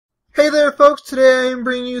Hey there folks, today I am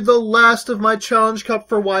bringing you the last of my Challenge Cup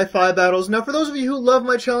for Wi-Fi battles. Now for those of you who love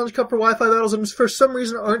my Challenge Cup for Wi-Fi battles and for some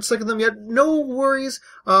reason aren't sick of them yet, no worries.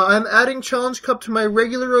 I'm adding Challenge Cup to my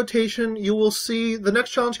regular rotation. You will see the next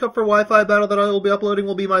Challenge Cup for Wi-Fi battle that I will be uploading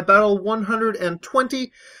will be my battle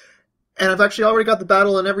 120. And I've actually already got the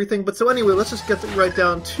battle and everything, but so anyway, let's just get right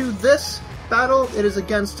down to this battle. It is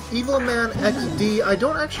against EvilmanxD. I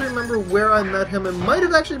don't actually remember where I met him. It might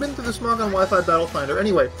have actually been through the Smog on Wi-Fi Battle Finder.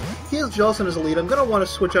 Anyway, he has Jellicent as a lead. I'm going to want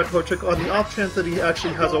to switch out Torchic on the off chance that he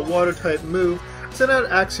actually has a water-type move. Send out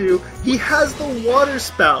Axew. He has the Water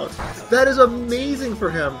Spout. That is amazing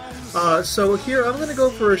for him. So here, I'm going to go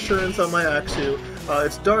for Assurance on my Axew.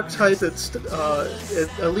 It's Dark type, it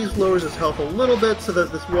at least lowers his health a little bit so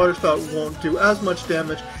that this Water Spout won't do as much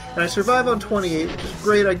damage. And I survive on 28, which is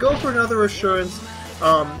great. I go for another Assurance,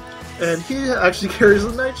 and he actually carries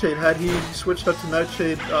the Nightshade. Had he switched up to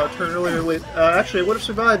Nightshade turn earlier or late, actually I would have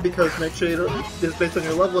survived because Nightshade is based on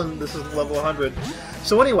your level and this is level 100.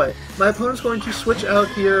 So anyway, my opponent's going to switch out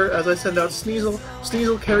here as I send out Sneasel.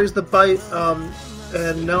 Sneasel carries the Bite,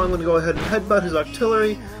 and now I'm going to go ahead and headbutt his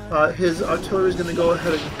Artillery. His Artillery is going to go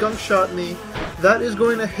ahead and gunk shot me. That is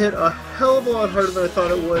going to hit a hell of a lot harder than I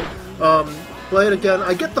thought it would. Blade again.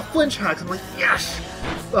 I get the flinch hacks. I'm like, yes!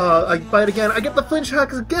 I bite again. I get the flinch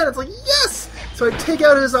hacks again. It's like, yes! So I take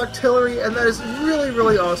out his Artillery, and that is really,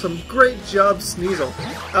 really awesome. Great job, Sneasel.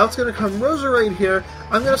 Out's going to come Roserade here.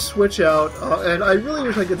 I'm going to switch out, and I really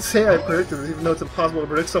wish I could say I predicted this, even though it's impossible to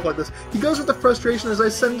predict stuff like this. He goes with the Frustration as I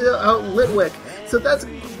send out Litwick. So that's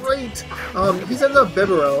great. He sends out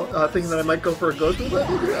Bibarel, thinking that I might go for a Ghost move.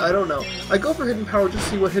 I don't know. I go for Hidden Power just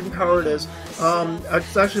to see what Hidden Power it is.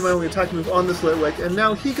 It's actually my only attacking move on this Litwick, and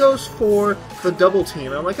now he goes for the Double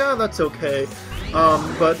Team. I'm like, that's okay.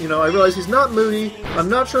 But, you know, I realize he's not Moody. I'm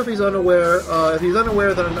not sure if he's unaware. If he's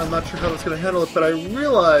unaware, then I'm not sure how that's going to handle it. But I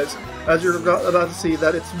realize, as you're about to see,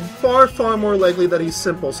 that it's far, far more likely that he's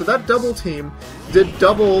simple. So that Double Team did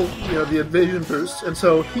double, you know, the evasion boost. And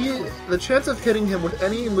so the chance of hitting him with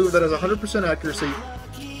any move that has 100% accuracy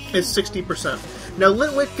is 60%. Now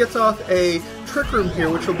Litwick gets off a Trick Room here,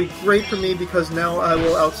 which will be great for me because now I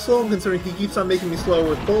will outslow him considering he keeps on making me slower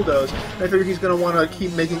with Bulldoze. And I figure he's going to want to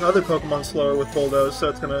keep making other Pokemon slower with Bulldoze, so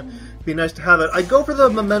it's going to be nice to have it. I go for the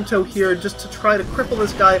Memento here just to try to cripple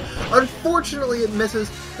this guy. Unfortunately it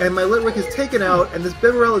misses, and my Litwick is taken out, and this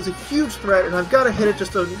Bibarel is a huge threat, and I've got to hit it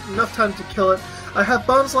just enough time to kill it. I have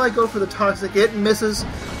Bonsly go for the Toxic. It misses.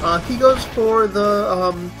 He goes for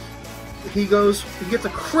the... He gets a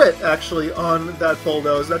crit, actually, on that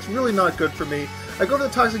Bulldoze. That's really not good for me. I go for the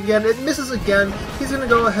Toxic again. It misses again. He's going to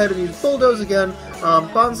go ahead and use Bulldoze again.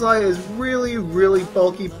 Bonsly is really, really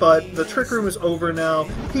bulky, but the Trick Room is over now.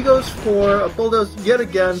 He goes for a Bulldoze yet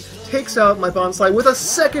again, takes out my Bonsly with a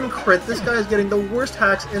second crit. This guy is getting the worst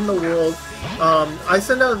hacks in the world. I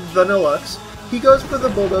send out Vanillux. He goes for the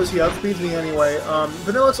Bulldoze. He outspeeds me anyway.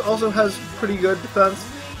 Vanillux also has pretty good defense.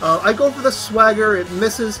 I go for the Swagger, it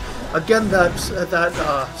misses. Again,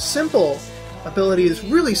 that simple ability is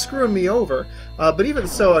really screwing me over. But even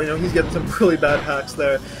so, you know, he's getting some really bad hacks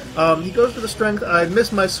there. He goes for the Strength, I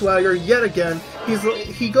miss my Swagger yet again.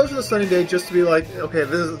 He goes for the Sunny Day just to be like, okay,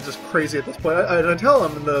 this is just crazy at this point. I tell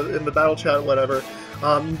him in the battle chat, whatever,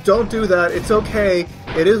 don't do that, it's okay,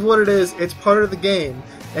 it is what it is, it's part of the game.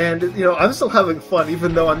 And, you know, I'm still having fun,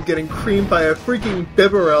 even though I'm getting creamed by a freaking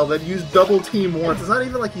Bibarel that used Double Team once. It's not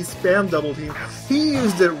even like he spammed Double Team. He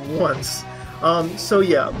used it once. So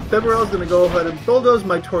yeah, Bibarel's going to go ahead and Bulldoze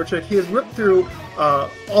my Torchic. He has ripped through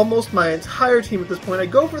almost my entire team at this point. I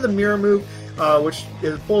go for the Mirror move, which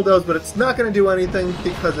is Bulldoze, but it's not going to do anything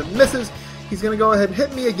because it misses. He's going to go ahead and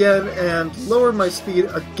hit me again and lower my speed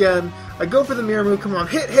again. I go for the Mirror move, come on,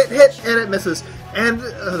 hit, and it misses. And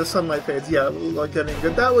the Sunlight fades, yeah, like getting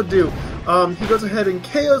good. That would do. He goes ahead and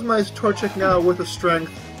KOs my Torchic now with a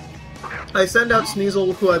Strength. I send out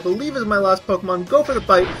Sneasel, who I believe is my last Pokemon, go for the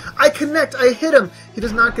Bite. I connect, I hit him! He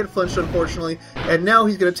does not get flinched, unfortunately, and now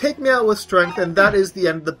he's going to take me out with Strength, and that is the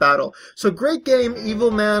end of the battle. So great game,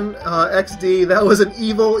 EvilmanxD. That was an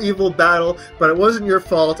evil battle, but it wasn't your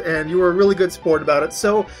fault, and you were a really good sport about it.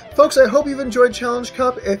 So, folks, I hope you've enjoyed Challenge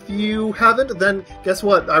Cup. If you haven't, then guess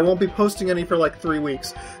what? I won't be posting any for like 3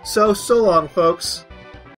 weeks. So long, folks.